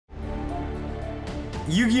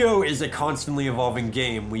Yu-Gi-Oh! Is a constantly evolving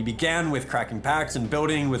game. We began with cracking packs and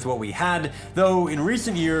building with what we had, though in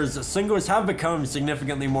recent years, singles have become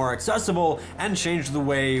significantly more accessible and changed the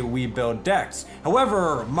way we build decks.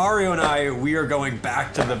 However, Mario and I, we are going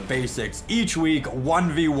back to the basics. Each week,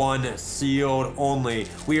 1v1 sealed only.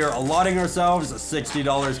 We are allotting ourselves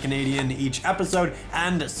 $60 Canadian each episode,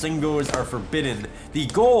 and singles are forbidden. The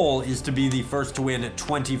goal is to be the first to win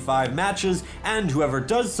 25 matches, and whoever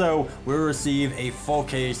does so will receive a full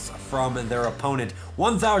case from their opponent.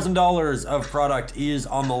 $1,000 of product is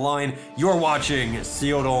on the line. You're watching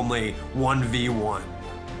Sealed Only 1v1.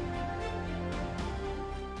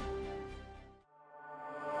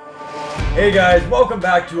 Hey guys, welcome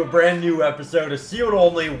back to a brand new episode of Sealed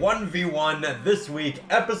Only 1v1 this week,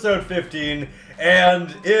 episode 15,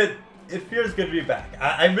 and it feels good to be back.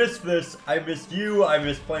 I missed this, I missed you, I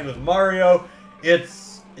missed playing with Mario.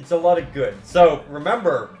 It's a lot of good. So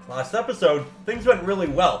remember, last episode, things went really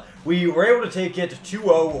well. We were able to take it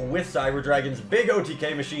 2-0 with Cyber Dragon's big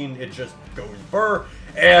OTK machine. It just goes burr.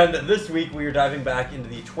 And this week we are diving back into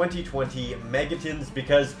the 2020 Megatons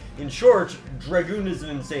because, in short, Dragoon is an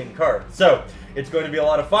insane card. So it's going to be a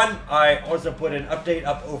lot of fun. I also put an update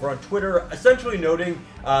up over on Twitter, essentially noting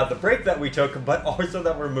the break that we took, but also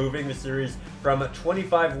that we're moving the series from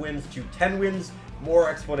 25 wins to 10 wins.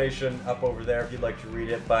 More explanation up over there if you'd like to read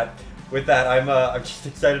it. But with that, I'm just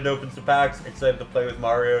excited to open some packs, excited to play with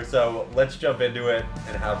Mario. So let's jump into it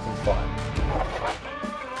and have some fun.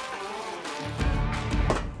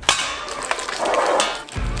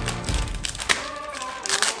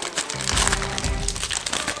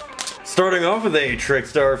 Starting off with a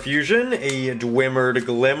Trickstar Fusion, a Dwimmered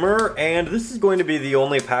Glimmer, and this is going to be the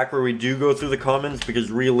only pack where we do go through the commons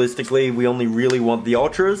because realistically we only really want the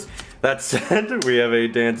ultras. That said, we have a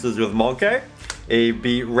Dances with Monkey, a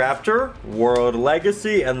Beat Raptor, World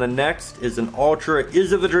Legacy, and the next is an Ultra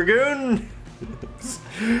Is It the Dragoon?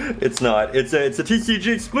 It's not. It's a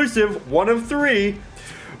TCG exclusive, one of 3.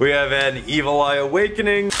 We have an Evil Eye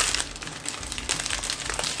Awakening.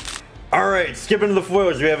 Alright, skipping to the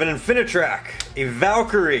foils, we have an Infinitrack, a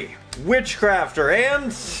Valkyrie, Witchcrafter,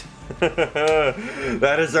 and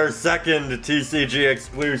that is our second TCG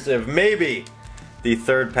exclusive. Maybe the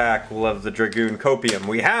third pack will have the Dragoon Copium.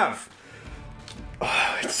 We have...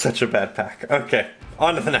 Oh, it's such a bad pack. Okay,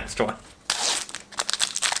 on to the next one.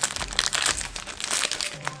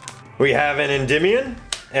 We have an Endymion,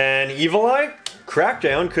 an Evil Eye,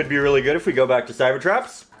 Crackdown could be really good if we go back to Cyber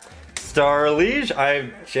Traps. Star Liege,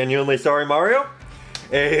 I'm genuinely sorry, Mario.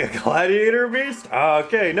 A Gladiator Beast.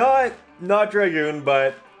 Okay, not Dragoon,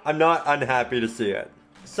 but I'm not unhappy to see it.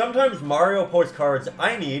 Sometimes Mario pulls cards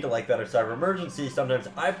I need, like that of Cyber Emergency. Sometimes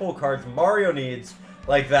I pull cards Mario needs,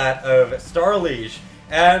 like that of Star Liege.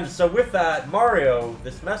 And so with that, Mario,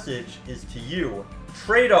 this message is to you.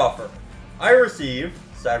 Trade offer. I receive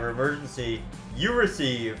Cyber Emergency. You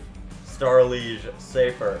receive Star Liege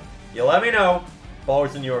Safer. You let me know.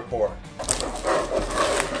 Ball's in your court.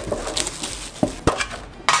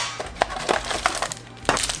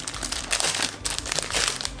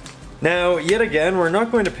 Now, yet again, we're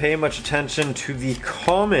not going to pay much attention to the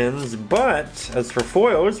commons, but as for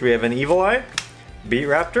foils, we have an Evil Eye, Beat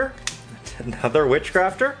Raptor, another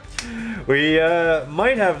Witchcrafter. We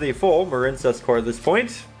might have the full Marincest core at this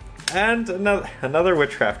point, and another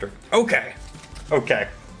Witchcrafter. Okay.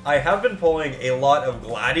 I have been pulling a lot of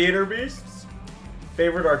Gladiator Beasts.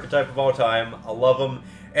 Favorite archetype of all time. I love them.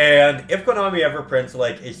 And if Konami ever prints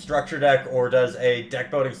like a structure deck or does a deck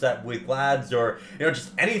building set with Glads or,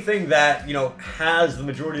 just anything that, has the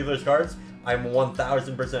majority of those cards, I'm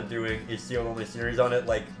 1000% doing a sealed only series on it.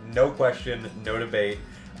 Like, no question, no debate.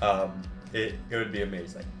 It would be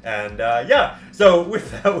amazing. And yeah, so with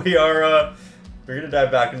that, we're going to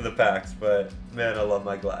dive back into the packs, but man, I love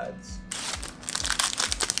my Glads.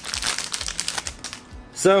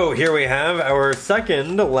 So here we have our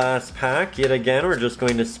second last pack. Yet again, we're just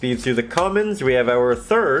going to speed through the commons. We have our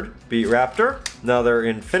third Beat Raptor, another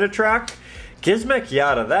Infinitrack, Gizmek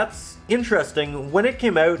Yada. That's interesting. When it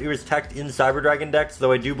came out, it was teched in Cyber Dragon decks,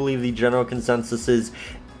 though I do believe the general consensus is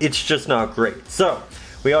it's just not great. So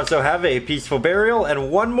we also have a Peaceful Burial,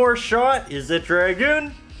 and one more shot. Is it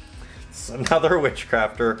Dragoon? It's another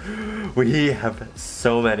Witchcrafter. We have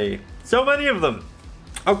so many of them.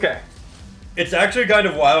 Okay. It's actually kind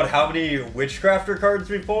of wild how many Witchcrafter cards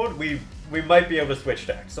we pulled. We might be able to switch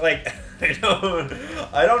decks. Like, I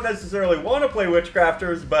don't necessarily want to play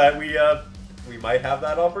Witchcrafters, but we might have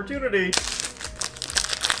that opportunity.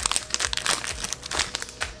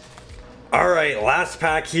 Alright, last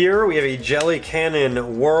pack here. We have a Jelly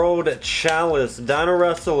Cannon, World Chalice, Dino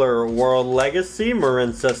Wrestler, World Legacy,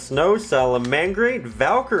 Marinsa Snow, Salamangreat,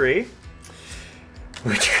 Valkyrie,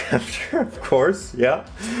 Witchcrafter, of course, yeah.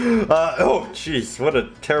 Oh, jeez, what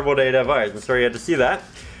a terrible day to have eyes. I'm sorry you had to see that.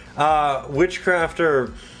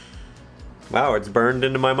 Witchcrafter, wow, it's burned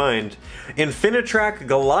into my mind. Infinitrack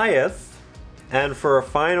Goliath, and for a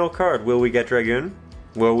final card, will we get Dragoon?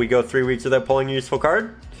 Will we go 3 weeks without pulling a useful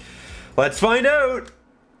card? Let's find out!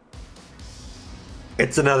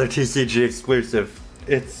 It's another TCG exclusive.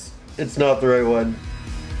 It's not the right one.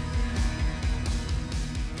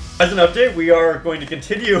 As an update, we are going to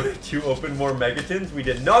continue to open more Megatons. We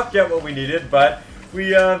did not get what we needed, but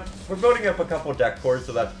we're building up a couple deck cores,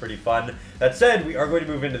 so that's pretty fun. That said, we are going to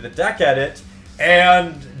move into the deck edit,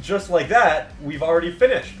 and just like that, we've already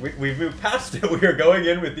finished. We've moved past it. We are going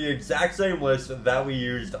in with the exact same list that we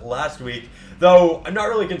used last week, though I'm not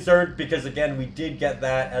really concerned because, again, we did get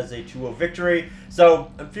that as a 2-0 victory,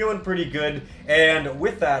 so I'm feeling pretty good. And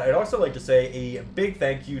with that, I'd also like to say a big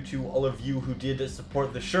thank you to all of you who did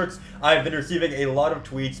support the shirts. I've been receiving a lot of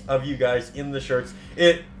tweets of you guys in the shirts.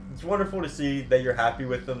 It's wonderful to see that you're happy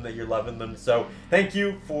with them, that you're loving them. So thank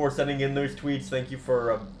you for sending in those tweets. Thank you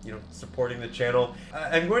for supporting the channel.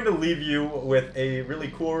 I'm going to leave you with a really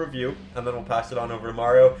cool review, and then we'll pass it on over to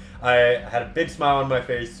Mario. I had a big smile on my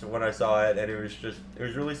face when I saw it, and it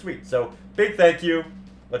was really sweet. So big thank you.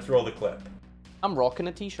 Let's roll the clip. I'm rocking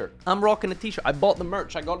a t-shirt. I bought the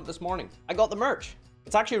merch. I got it this morning. I got the merch.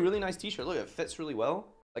 It's actually a really nice t-shirt. Look, it fits really well.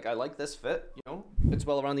 Like, I like this fit, fits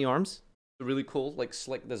well around the arms. A really cool, like,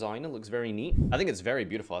 slick design. It looks very neat. I think it's very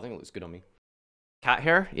beautiful. I think it looks good on me. Cat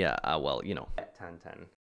hair? Yeah, well, Tan.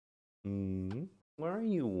 Where are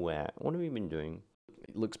you at? What have you been doing?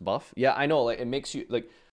 It looks buff. Yeah, I know. Like, it makes you, like...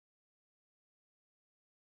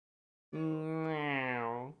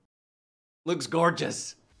 Looks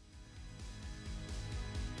gorgeous.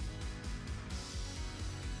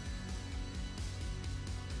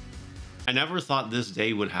 I never thought this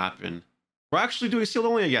day would happen. We're actually doing sealed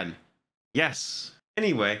only again. Yes.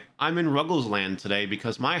 Anyway, I'm in Ruggles land today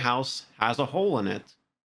because my house has a hole in it.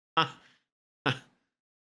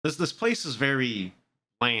 This place is very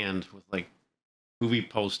bland with like movie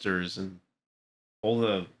posters and all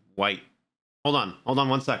the white. Hold on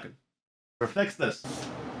 1 second. We'll fix this.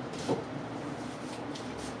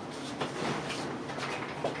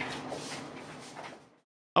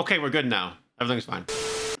 Okay, we're good now. Everything's fine.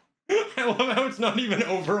 I love how it's not even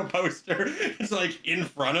over a poster. It's like in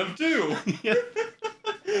front of two.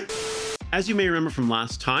 As you may remember from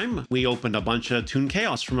last time, we opened a bunch of Toon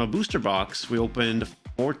Chaos from a booster box. We opened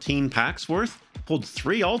 14 packs worth, pulled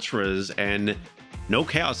 3 Ultras, and no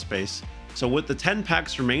Chaos Space. So with the 10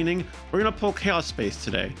 packs remaining, we're gonna pull Chaos Space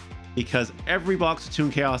today, because every box of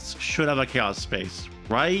Toon Chaos should have a Chaos Space,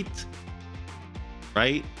 right?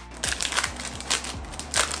 Right?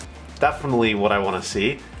 Definitely what I want to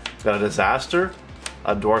see. Got a Disaster,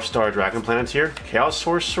 a Dwarf Star Dragon Planeteer, Chaos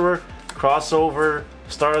Sorcerer, Crossover,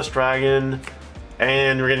 Stardust Dragon,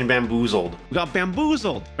 and we're getting Bamboozled. We got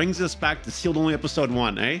Bamboozled! Brings us back to Sealed Only Episode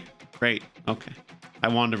 1, eh? Great, okay. I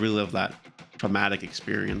wanted to relive that traumatic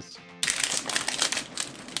experience.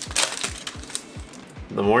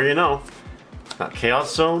 The more you know. Got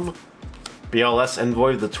Chaos Zone, BLS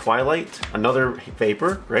Envoy of the Twilight, another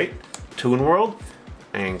Vapor, great, Toon World,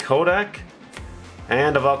 and Kodak,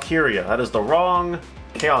 and a Valkyria. That is the wrong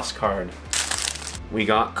Chaos card. We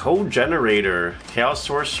got Code Generator, Chaos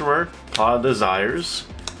Sorcerer, Pod of Desires,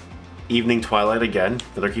 Evening Twilight again,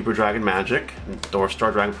 another Keeper Dragon Magic, Dwarf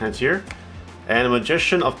Star Dragon Planeteer, and a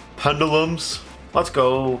Magician of Pendulums. Let's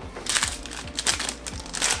go.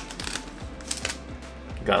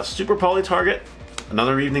 Got a Super Poly Target,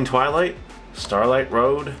 another Evening Twilight, Starlight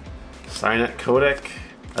Road, Cynet Codec,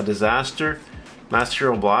 a Disaster, Master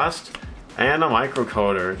Hero Blast, and a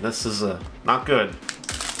Microcoder. This is not good.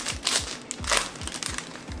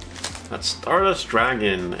 That's Stardust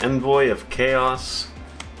Dragon, Envoy of Chaos,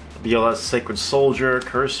 BLS Sacred Soldier,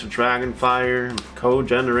 Curse of Dragonfire, Code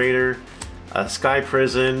Generator, Sky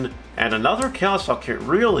Prison, and another Chaos Valkyrie.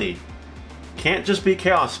 Really? Can't just be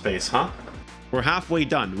Chaos Space, huh? We're halfway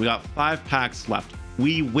done. We got 5 packs left.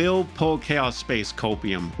 We will pull Chaos Space,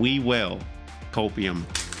 Copium. We will. Copium.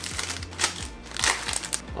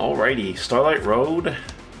 Alrighty, Starlight Road,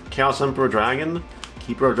 Chaos Emperor Dragon,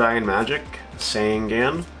 Keeper of Dragon Magic,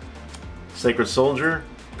 Sangan, Sacred Soldier,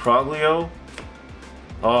 Proglio,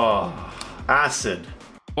 Acid.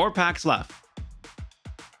 4 packs left.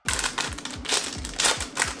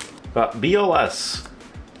 Got BLS,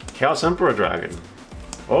 Chaos Emperor Dragon,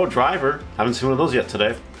 Driver, haven't seen one of those yet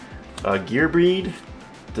today, Gearbreed,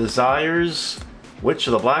 Desires, Witch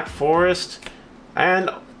of the Black Forest, and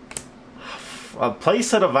a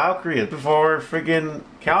playset of Valkyrie before friggin'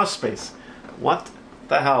 Chaos Space. What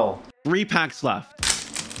the hell? 3 packs left.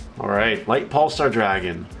 Alright, Light Pulsar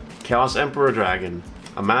Dragon, Chaos Emperor Dragon,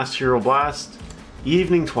 a Master Hero Blast,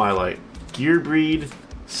 Evening Twilight, Gearbreed,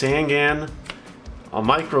 Sangan, a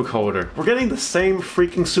Microcoder. We're getting the same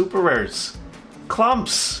freaking super rares.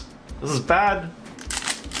 Clumps! This is bad.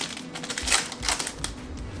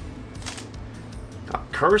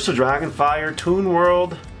 Got Curse of Dragonfire, Toon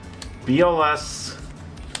World, BLS,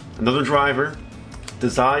 another driver,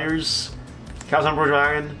 Desires, Chaos Emperor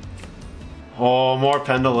Dragon. Oh, more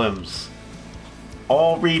Pendulums.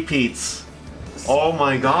 All repeats. Oh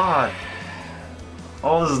my god.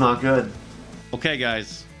 Oh, this is not good. Okay,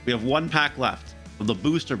 guys, we have 1 pack left of the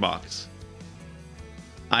booster box.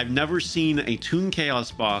 I've never seen a Toon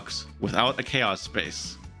Chaos box without a Chaos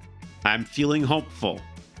Space. I'm feeling hopeful.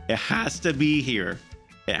 It has to be here.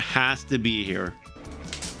 It has to be here.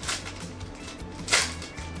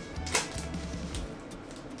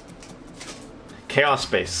 Chaos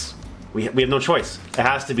Space. We have no choice. It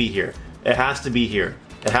has to be here. It has to be here.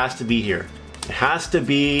 It has to be here. It has to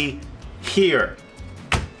be here.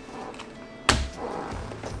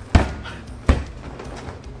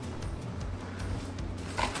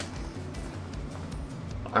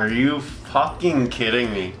 Are you fucking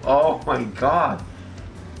kidding me? Oh my god.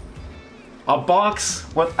 A box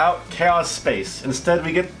without Chaos Space. Instead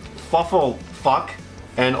we get Fuffle Fuck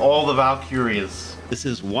and all the Valkyries. This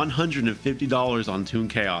is $150 on Toon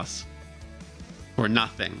Chaos. For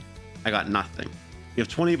nothing. I got nothing. We have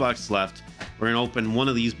 20 bucks left. We're gonna open one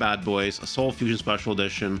of these bad boys, a Soul Fusion Special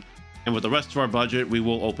Edition. And with the rest of our budget, we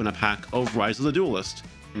will open a pack of Rise of the Duelist.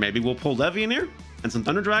 Maybe we'll pull Levy in here and some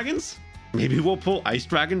Thunder Dragons. Maybe we'll pull Ice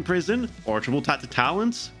Dragon Prison, or Triple Tactic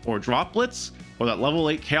Talents, or Droplets, or that level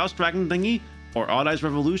 8 Chaos Dragon thingy, or Odd Eyes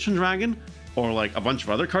Revolution Dragon, or like a bunch of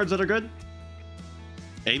other cards that are good.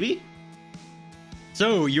 Maybe?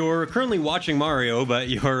 So you're currently watching Mario, but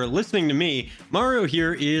you're listening to me. Mario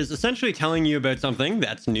here is essentially telling you about something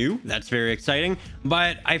that's new, that's very exciting,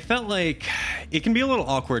 but I felt like it can be a little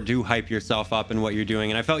awkward to hype yourself up in what you're doing,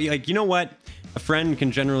 and I felt like, you know what? A friend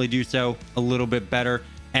can generally do so a little bit better.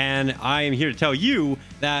 And I am here to tell you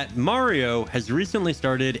that Mario has recently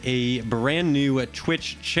started a brand new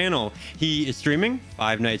Twitch channel. He is streaming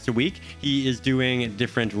 5 nights a week. He is doing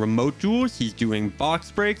different remote duels. He's doing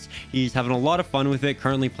box breaks. He's having a lot of fun with it.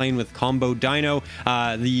 Currently playing with Combo Dino,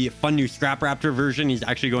 the fun new Scrap Raptor version. He's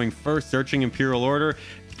actually going first, searching Imperial Order.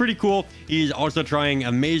 It's pretty cool. He's also trying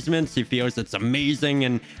amazements. He feels it's amazing,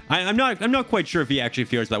 and I'm not quite sure if he actually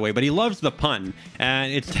feels that way, but he loves the pun,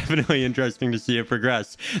 and it's definitely interesting to see it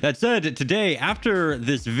progress. That said, today, after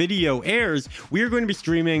this video airs, we are going to be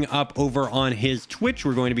streaming up over on his Twitch.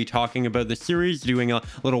 We're going to be talking about the series, doing a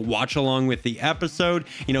little watch along with the episode,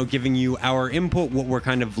 you know, giving you our input, what we're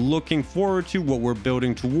kind of looking forward to, what we're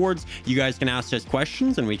building towards. You guys can ask us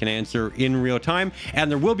questions and we can answer in real time, and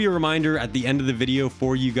there will be a reminder at the end of the video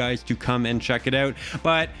for you guys to come and check it out.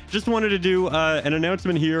 But just wanted to do an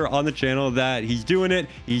announcement here on the channel that he's doing it.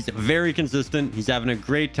 He's very consistent. He's having a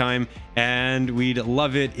great time, and we'd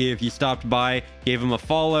love it if you stopped by, gave him a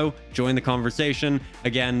follow, join the conversation.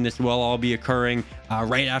 Again, this will all be occurring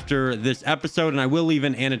right after this episode, and I will leave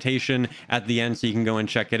an annotation at the end so you can go and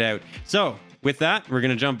check it out. So with that, we're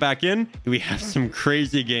gonna jump back in. We have some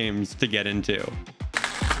crazy games to get into.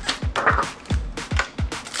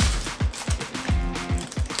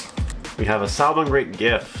 We have a Salmon Great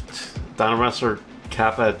Gift, Dino Wrestler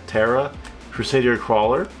Kappa Terra, Crusader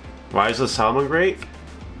Crawler, Rise of Salmon Great,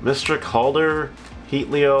 Mystic Halder,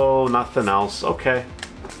 Heatleo, nothing else. Okay.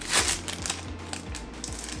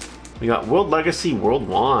 We got World Legacy World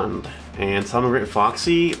Wand, and Salmon Great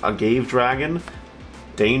Foxy, a Gave Dragon,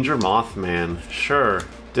 Danger Mothman, sure,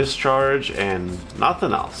 Discharge, and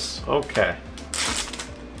nothing else. Okay.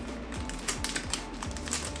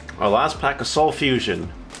 Our last pack of Soul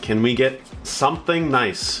Fusion. Can we get something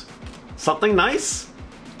nice? Something nice?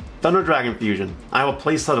 Thunder Dragon Fusion. I have a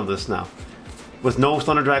playset of this now. With no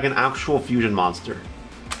Thunder Dragon actual fusion monster.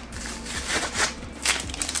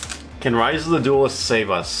 Can Rise of the Duelist save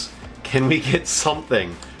us? Can we get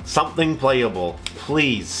something? Something playable.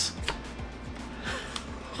 Please.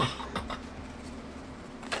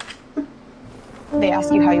 They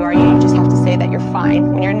ask you how you are, you just have to say that you're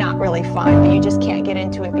fine when you're not really fine, but you just can't get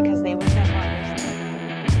into it because they would never understand.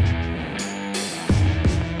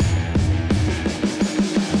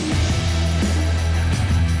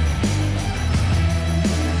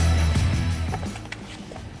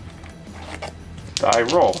 Die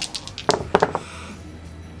roll.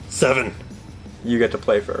 7. You get to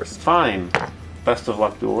play first. Fine. Best of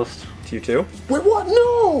luck, Duelist. To you too. Wait, what?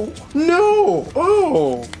 No! No!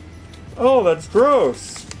 Oh! Oh, that's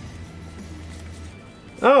gross.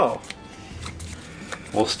 Oh.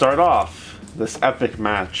 We'll start off this epic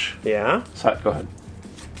match. Yeah? Set, go ahead.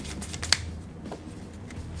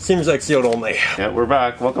 Seems like sealed only. Yeah, we're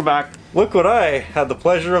back. Welcome back. Look what I had the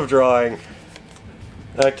pleasure of drawing.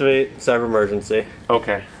 Activate Cyber Emergency.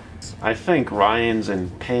 Okay. I think Ryan's in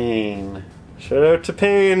pain. Shout out to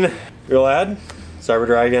Pain. We'll add Cyber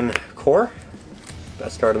Dragon Core.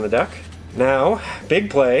 Best card in the deck. Now, big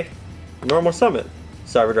play. Normal summon.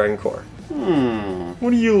 Cyber Dragon Core.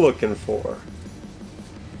 What are you looking for?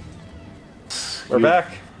 We're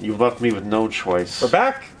back. You've left me with no choice. We're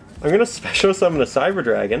back. I'm gonna special summon a Cyber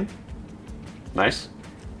Dragon. Nice.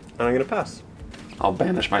 And I'm gonna pass. I'll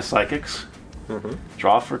banish my psychics.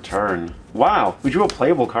 Draw for turn. Wow, we drew a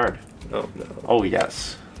playable card. Oh no. Oh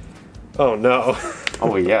yes. Oh no.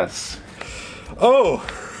 Oh yes. Oh,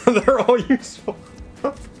 they're all useful.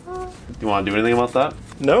 Do you want to do anything about that?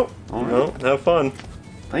 Nope. All right. No, have fun.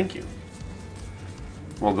 Thank you.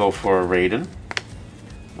 We'll go for a Raiden.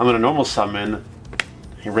 I'm gonna normal summon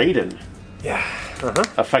a Raiden. Yeah.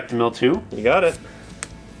 Effect mill 2. You got it.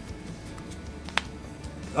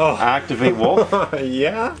 Oh. Activate Wolf.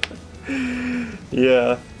 Yeah.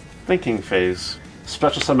 Yeah. Thinking phase.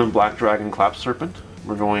 Special summon Black Dragon Clap Serpent.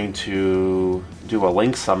 We're going to do a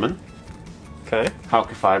Link summon. Okay.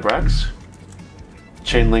 Halqifibrax.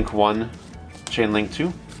 Chain Link 1. Chain Link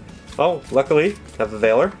 2. Oh, luckily, have a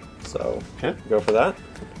Veiler, so Okay. go for that.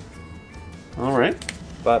 Alright.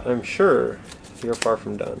 But I'm sure you're far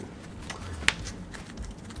from done.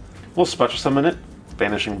 We'll special summon it.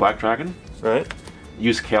 Banishing Black Dragon. Right?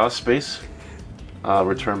 Use Chaos Space.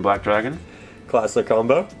 Return Black Dragon. Classic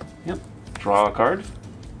combo. Yep. Draw a card.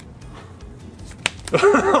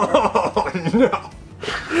 Oh no!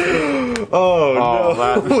 Oh no!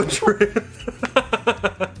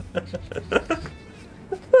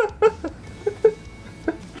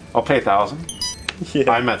 I'll pay 1,000. Yeah.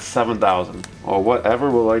 I'm at 7,000. Or whatever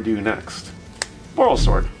will I do next? Moral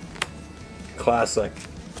Sword. Classic.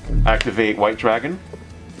 Activate White Dragon.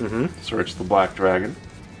 Search the Black Dragon.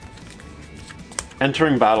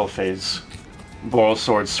 Entering battle phase. Boral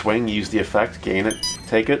Sword swing, use the effect, gain it,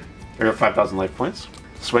 take it. I got 5,000 life points.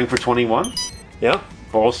 Swing for 21. Yeah.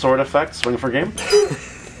 Boral Sword effect, swing for game.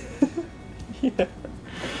 Yeah.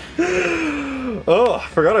 Oh, I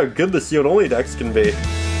forgot how good the sealed only decks can be.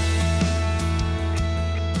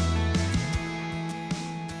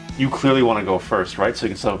 You clearly want to go first, right? So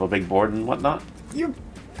you can set up a big board and whatnot? You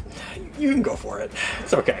can go for it.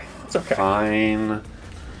 It's okay. It's okay. Fine.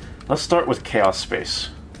 Let's start with Chaos Space.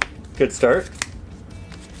 Good start.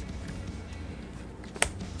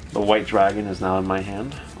 The White Dragon is now in my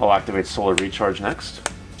hand. I'll activate Solar Recharge next.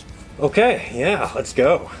 Okay, yeah, let's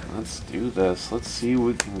go. Let's do this. Let's see what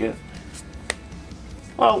we can get.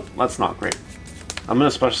 Well, that's not great. I'm going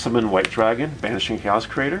to special summon White Dragon, banishing Chaos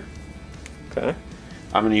Creator. Okay.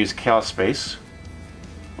 I'm going to use Chaos Space.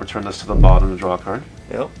 Return this to the bottom to draw a card.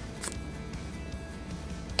 Yep.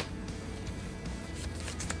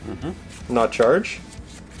 Not charge.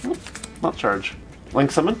 Nope, not charge.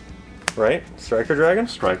 Link Summon. Right. Striker Dragon.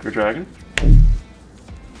 Striker Dragon.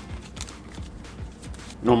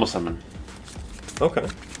 Normal Summon. Okay.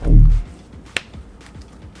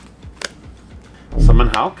 Summon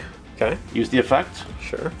Hulk. Okay. Use the effect.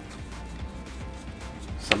 Sure.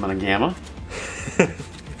 Summon a Gamma.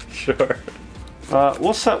 Sure.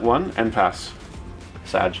 We'll set one and pass.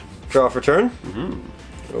 Sag. Draw for turn.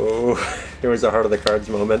 Oh, it was a heart of the cards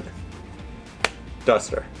moment.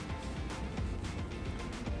 Duster.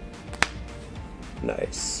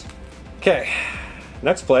 Nice. Okay.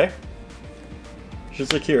 Next play.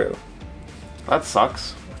 Shizukiru. That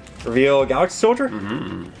sucks. Reveal Galaxy Soldier.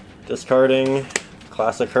 Discarding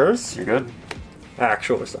classic Hers. You're good.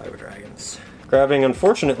 Actual Cyber Dragons. Grabbing,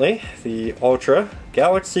 unfortunately, the Ultra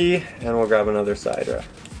Galaxy, and we'll grab another Sidra.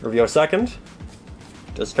 Reveal second.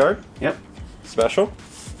 Discard. Yep. Special.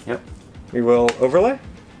 Yep. We will overlay.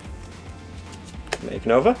 Make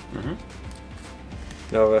Nova.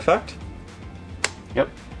 Nova effect. Yep.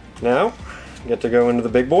 Now, get to go into the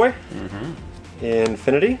big boy.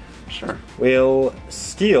 Infinity. Sure. We'll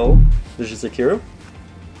steal the Shizukiru.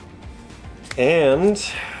 And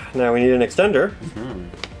now we need an extender.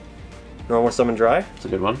 Normal summon dry. It's a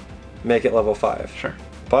good one. Make it level 5. Sure.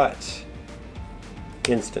 But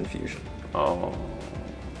instant fusion. Oh.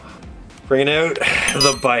 Bringing out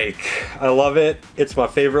the bike. I love it. It's my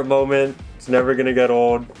favorite moment. It's never gonna get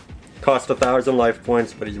old. Cost 1,000 life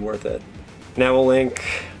points, but he's worth it. Now we'll link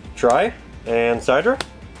Dry and Sidra.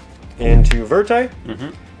 into Verte,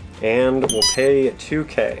 and we'll pay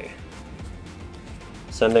 2k.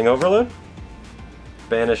 Sending Overload,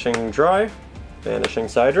 banishing Dry, banishing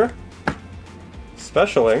Sidra,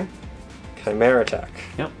 specialing Chimera Attack.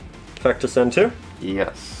 Yep. Effect to send 2.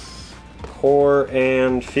 Yes. Core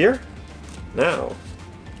and Fear. Now,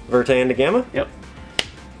 Verte into Gamma. Yep.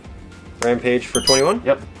 Rampage for 21.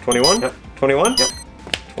 Yep. 21. Yep. 21. Yep.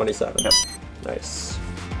 27. Yep. Nice.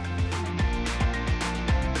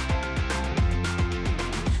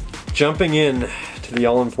 Jumping in to the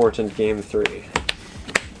all-important Game 3.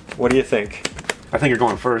 What do you think? I think you're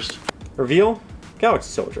going first. Reveal Galaxy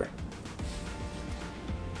Soldier.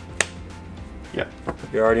 Yeah.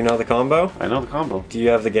 You already know the combo? I know the combo. Do you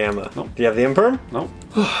have the Gamma? Nope. Do you have the Imperm? Nope.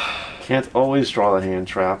 Can't always draw the hand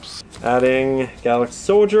traps. Adding Galaxy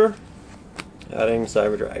Soldier. Adding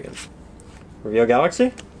Cyber Dragon. Reveal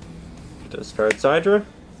Galaxy. Discard Sidra.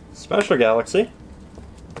 Special Galaxy.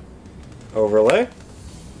 Overlay.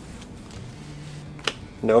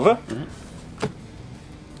 Nova.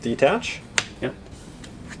 Detach. Yep.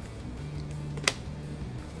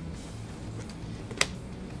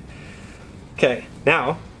 Okay,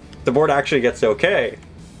 now the board actually gets okay.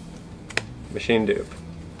 Machine dupe.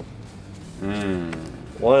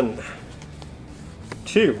 1,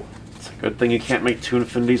 2. It's a good thing you can't make 2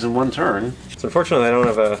 infinities in one turn. So unfortunately I don't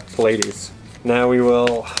have a Pallades. Now we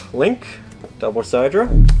will link, double Sidra,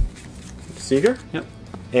 Seeger, Yep.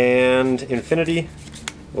 and Infinity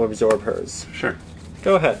will absorb hers. Sure.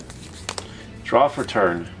 Go ahead. Draw for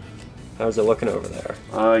turn. How's it looking over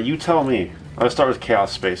there? You tell me. I'll start with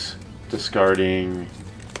Chaos Space. Discarding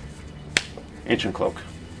Ancient Cloak.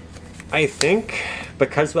 I think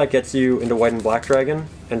because that gets you into White and Black Dragon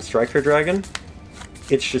and Striker Dragon,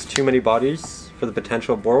 it's just too many bodies for the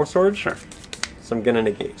potential Boral Sword. Sure. So I'm gonna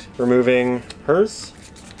negate. Removing hers,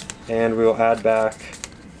 and we will add back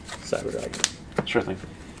Cyber Dragon. Sure thing.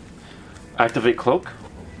 Activate Cloak.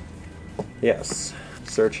 Yes.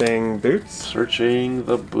 Searching boots. Searching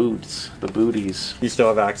the boots. The booties. You still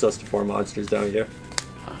have access to 4 monsters, don't you?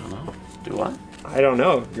 I don't know. Do I? I don't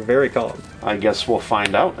know. You're very calm. I guess we'll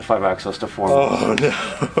find out if I have access to 4. Oh no.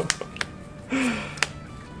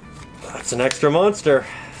 That's an extra monster.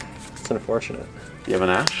 It's unfortunate. Do you have an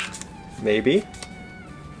Ash? Maybe.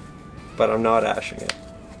 But I'm not ashing it.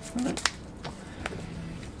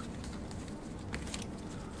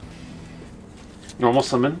 Normal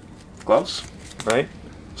summon gloves. Right?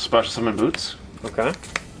 Special summon boots. Okay.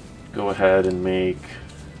 Go ahead and make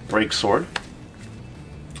Break Sword.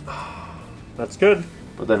 That's good.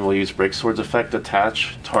 But then we'll use Break Sword's effect,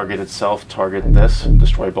 attach, target itself, target this,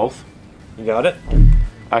 destroy both. You got it?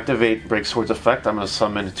 Activate Break Sword's effect. I'm going to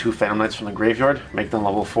summon 2 Phantom Knights from the graveyard, make them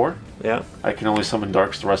level 4. Yeah. I can only summon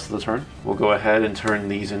Darks the rest of the turn. We'll go ahead and turn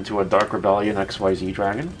these into a Dark Rebellion XYZ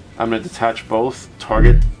Dragon. I'm going to detach both,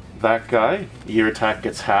 target that guy, your attack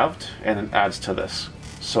gets halved, and it adds to this.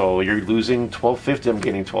 So you're losing 1250, I'm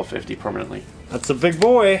getting 1250 permanently. That's a big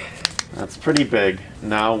boy. That's pretty big.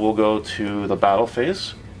 Now we'll go to the battle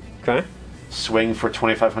phase. Okay. Swing for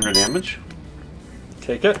 2500 damage.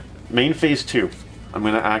 Take it. Main phase 2. I'm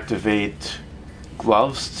going to activate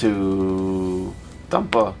Gloves to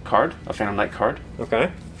dump a card, a Phantom Knight card.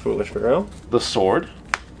 Okay. Foolish Burial. The Sword.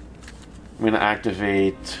 I'm going to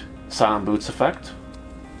activate Silent Boots effect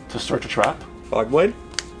to start a trap. Fogblade.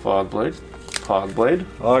 Fogblade. Fogblade.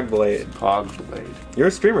 Fogblade. Fogblade. You're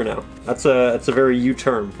a streamer now. That's a very you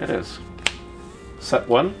term. It is. Set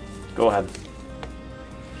 1. Go ahead.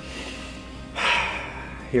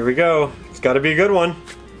 Here we go. It's got to be a good one.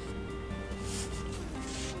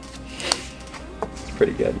 It's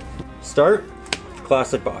pretty good. Start.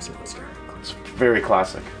 Classic boss monster. It's very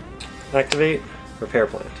classic. Activate. Repair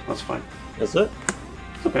plant. That's fine. Is it?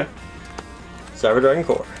 It's okay. Cyber Dragon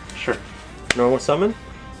Core. Sure. Normal summon.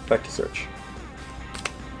 Back to search.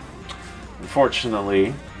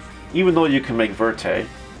 Unfortunately, even though you can make Verte,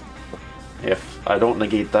 if I don't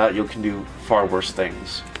negate that, you can do far worse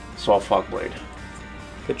things. So I'll Fogblade.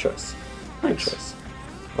 Good choice. Thanks. Good choice.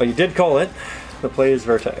 Well, you did call it. The play is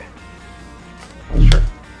Verte. Sure.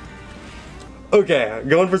 Okay,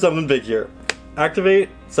 going for something big here. Activate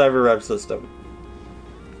Cyber Rev System.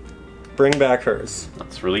 Bring back hers.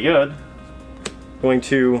 That's really good. Going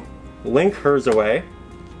to link hers away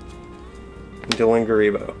into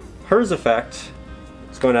Lingaribo. Hers effect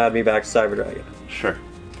is going to add me back to Cyber Dragon. Sure.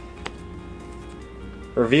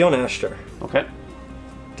 Reveal Nashter. Okay.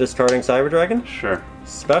 Discarding Cyber Dragon. Sure.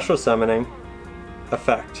 Special summoning.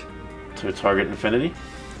 Effect. To target Infinity?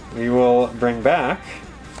 We will bring back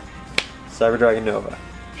Cyber Dragon Nova.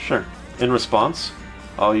 Sure. In response,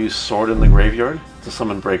 I'll use Sword in the graveyard to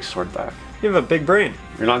summon Break Sword back. You have a big brain.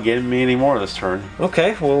 You're not getting me any more this turn.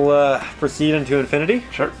 Okay, we'll proceed into infinity.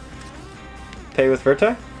 Sure. Pay with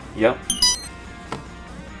Verti. Yep.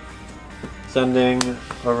 Sending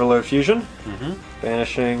Overload Fusion. Mm-hmm.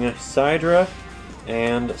 Banishing Sidra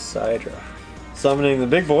and Sidra. Summoning the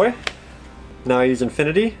big boy. Now I use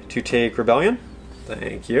Infinity to take Rebellion.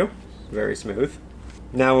 Thank you. Very smooth.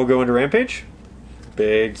 Now we'll go into Rampage.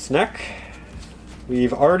 Big Snack.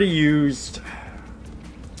 We've already used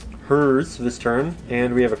hers this turn,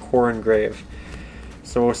 and we have a Core Engrave.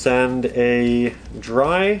 So we'll send a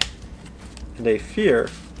Dry and a Fear,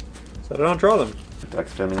 so I don't draw them. Deck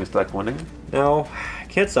spinning is deck winning. Now, I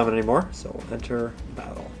can't summon anymore, so we'll enter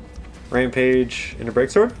battle. Rampage into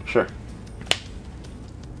Breaksword. Sure.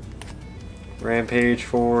 Rampage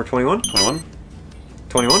for 21. 21.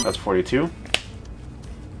 21. That's 42.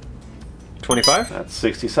 25. That's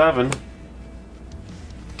 67.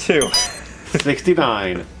 2.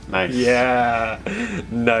 69. Nice. Yeah.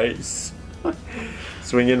 Nice.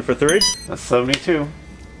 Swing in for 3. That's 72.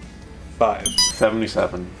 5.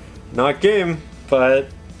 77. Not game, but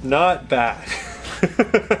not bad.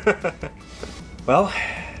 Well,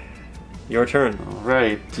 your turn. All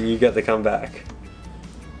right. Do you get the comeback?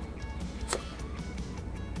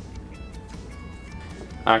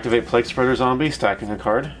 Activate Plague Spreader Zombie, stacking a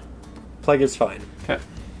card. Plague is fine. Okay.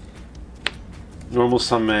 Normal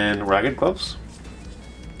summon Ragged Gloves.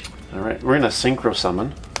 Alright, we're gonna Synchro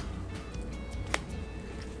Summon.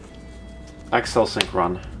 XL Sync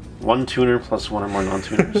Run. 1 tuner plus 1 or more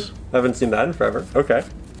non-tuners. I haven't seen that in forever. Okay.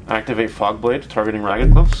 Activate Fogblade, targeting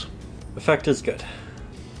Ragged Gloves. Effect is good.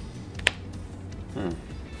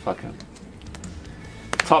 Fuck it.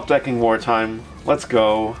 Top decking Wartime. Let's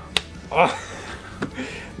go. Oh,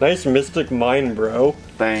 nice Mystic Mine, bro.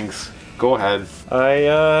 Thanks. Go ahead.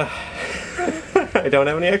 I I don't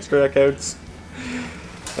have any extra deck outs.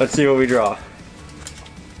 Let's see what we draw.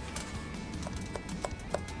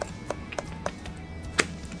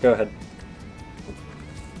 Go ahead.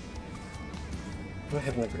 What do I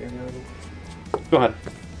have in the graveyard? Go ahead.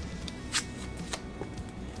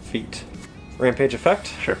 Feet. Rampage effect.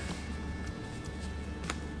 Sure.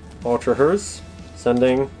 Ultra hers.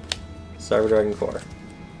 Sending Cyber Dragon Core.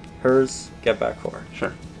 Hers, get back core.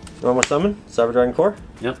 Sure. Normal summon, Cyber Dragon Core.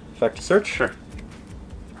 Yep. Effect to search. Sure.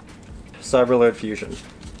 Cyberload Fusion.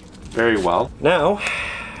 Very well. Now,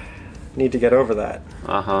 need to get over that.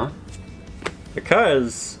 Uh-huh.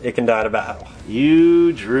 Because it can die to battle.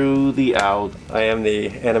 You drew the out. I am the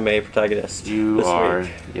anime protagonist. You this are.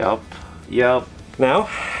 Week. Yep. Yep. Now,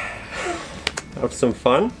 have some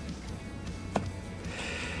fun.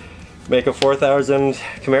 Make a 4,000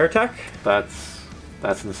 Chimera attack. That's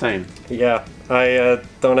insane. Yeah, I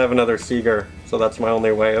don't have another Seeger, so that's my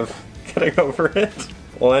only way of getting over it.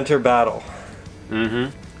 We'll enter battle.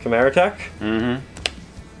 Mm-hmm. Chimera attack. Mm-hmm.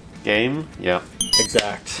 Game? Yep.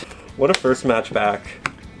 Exact. What a first match back.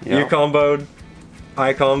 Yep. You comboed,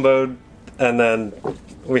 I comboed, and then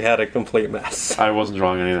we had a complete mess. I wasn't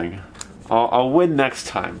drawing anything. I'll win next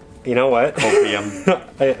time. You know what? Opium.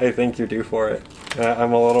 I think you're due for it.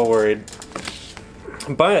 I'm a little worried.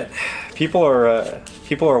 But people are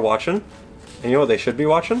watching. And you know what they should be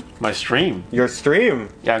watching? My stream. Your stream.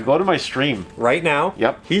 Yeah, go to my stream. Right now.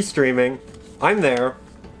 Yep. He's streaming. I'm there.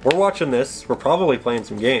 We're watching this. We're probably playing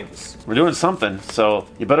some games. We're doing something, so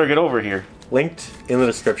you better get over here. Linked in the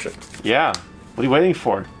description. Yeah. What are you waiting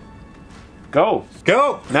for? Go.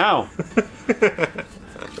 Go! Now.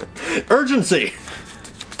 Urgency!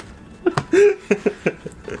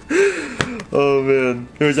 Oh man.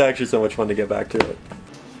 It was actually so much fun to get back to it.